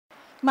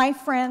My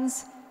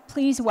friends,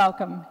 please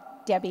welcome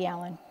Debbie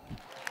Allen.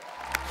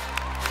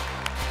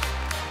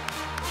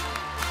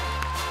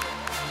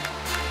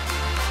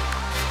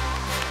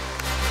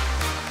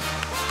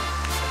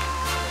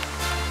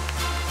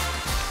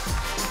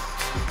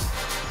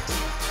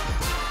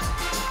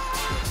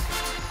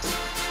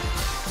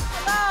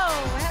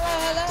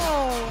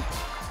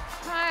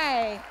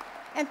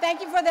 And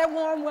thank you for that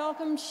warm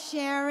welcome,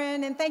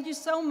 Sharon, and thank you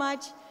so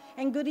much,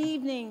 and good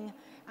evening.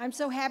 I'm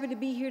so happy to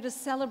be here to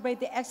celebrate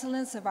the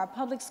excellence of our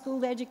public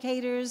school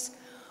educators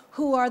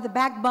who are the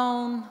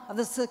backbone of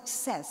the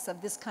success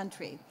of this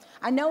country.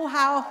 I know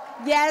how,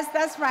 yes,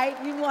 that's right,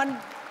 you want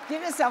to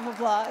give yourself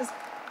applause.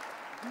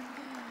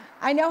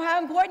 I know how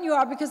important you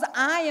are because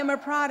I am a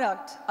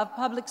product of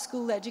public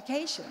school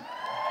education.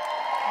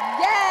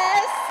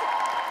 Yes!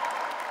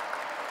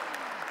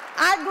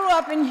 I grew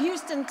up in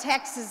Houston,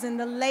 Texas in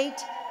the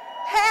late,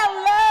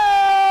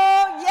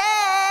 hello,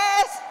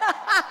 yes!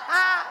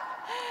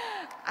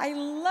 I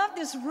love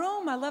this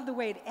room. I love the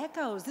way it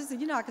echoes. This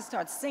is, you know, I can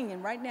start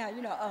singing right now,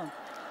 you know, oh,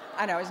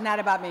 I know, it's not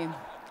about me.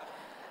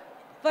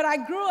 But I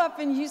grew up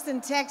in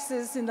Houston,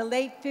 Texas in the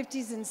late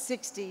 50s and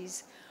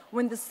 60s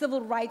when the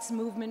civil rights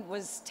movement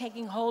was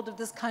taking hold of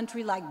this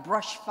country like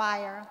brush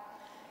fire.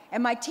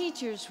 And my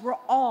teachers were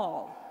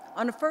all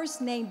on a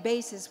first-name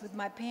basis with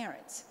my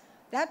parents.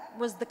 That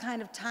was the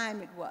kind of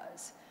time it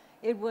was.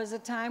 It was a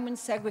time when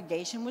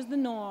segregation was the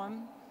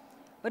norm,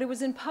 but it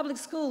was in public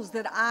schools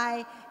that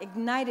I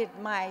ignited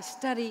my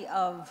study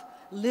of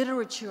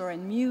literature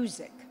and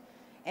music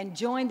and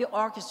joined the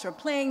orchestra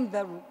playing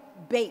the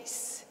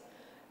bass,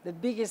 the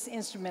biggest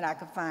instrument I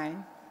could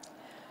find.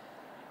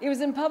 It was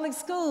in public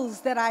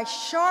schools that I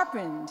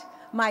sharpened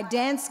my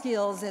dance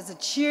skills as a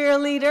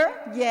cheerleader,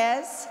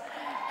 yes.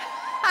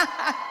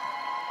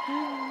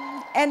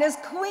 And as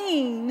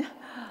queen,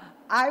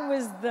 I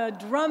was the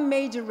drum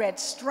majorette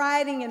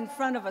striding in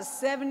front of a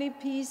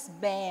 70-piece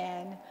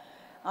band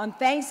on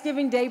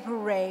Thanksgiving Day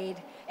parade,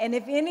 and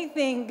if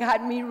anything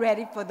got me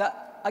ready for the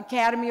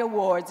Academy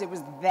Awards, it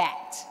was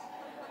that.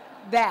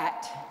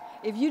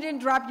 If you didn't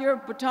drop your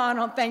baton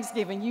on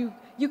Thanksgiving,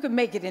 you could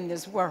make it in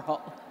this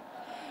world.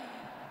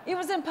 It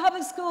was in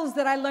public schools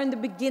that I learned the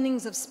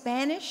beginnings of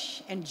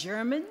Spanish and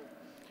German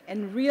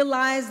and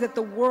realized that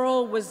the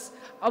world was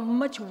a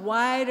much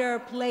wider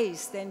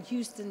place than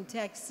Houston,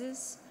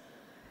 Texas.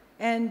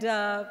 And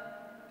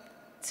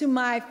to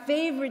my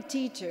favorite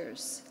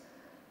teachers,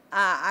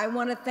 I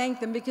want to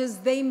thank them because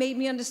they made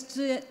me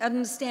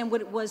understand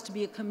what it was to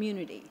be a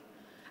community.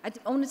 I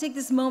want to take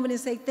this moment and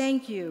say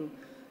thank you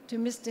to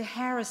Mr.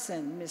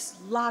 Harrison, Ms.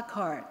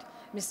 Lockhart,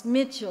 Ms.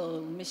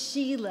 Mitchell, Ms.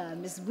 Sheila,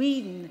 Ms.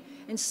 Whedon,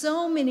 and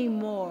so many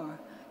more.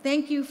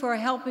 Thank you for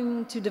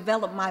helping to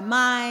develop my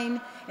mind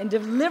and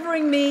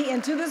delivering me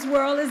into this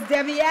world as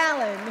Debbie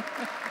Allen.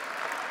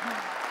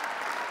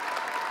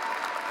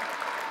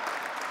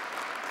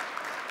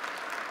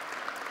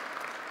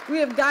 We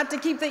have got to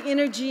keep the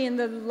energy and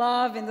the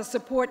love and the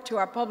support to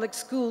our public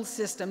school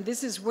system.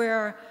 This is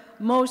where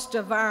most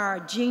of our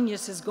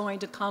genius is going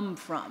to come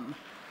from.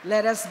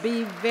 Let us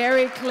be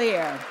very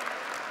clear.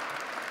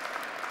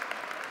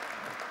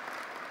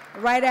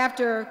 Right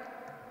after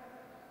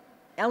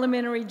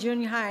elementary,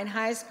 junior high, and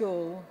high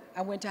school,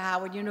 I went to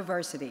Howard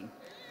University,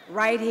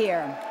 right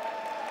here.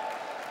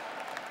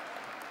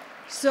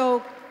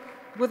 So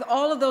with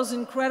all of those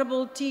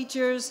incredible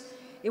teachers,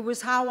 it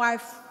was how I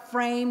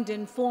framed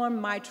and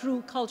formed my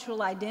true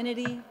cultural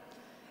identity.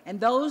 And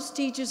those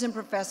teachers and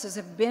professors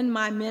have been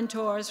my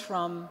mentors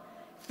from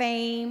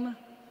Fame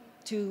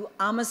to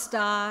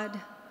Amistad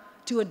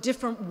to A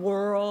Different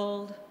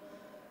World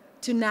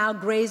to now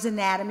Grey's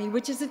Anatomy,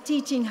 which is a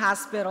teaching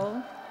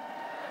hospital.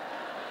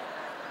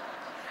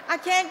 I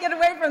can't get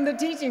away from the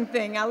teaching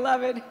thing. I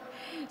love it.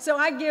 So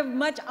I give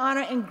much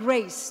honor and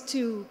grace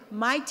to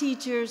my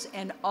teachers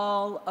and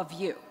all of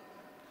you.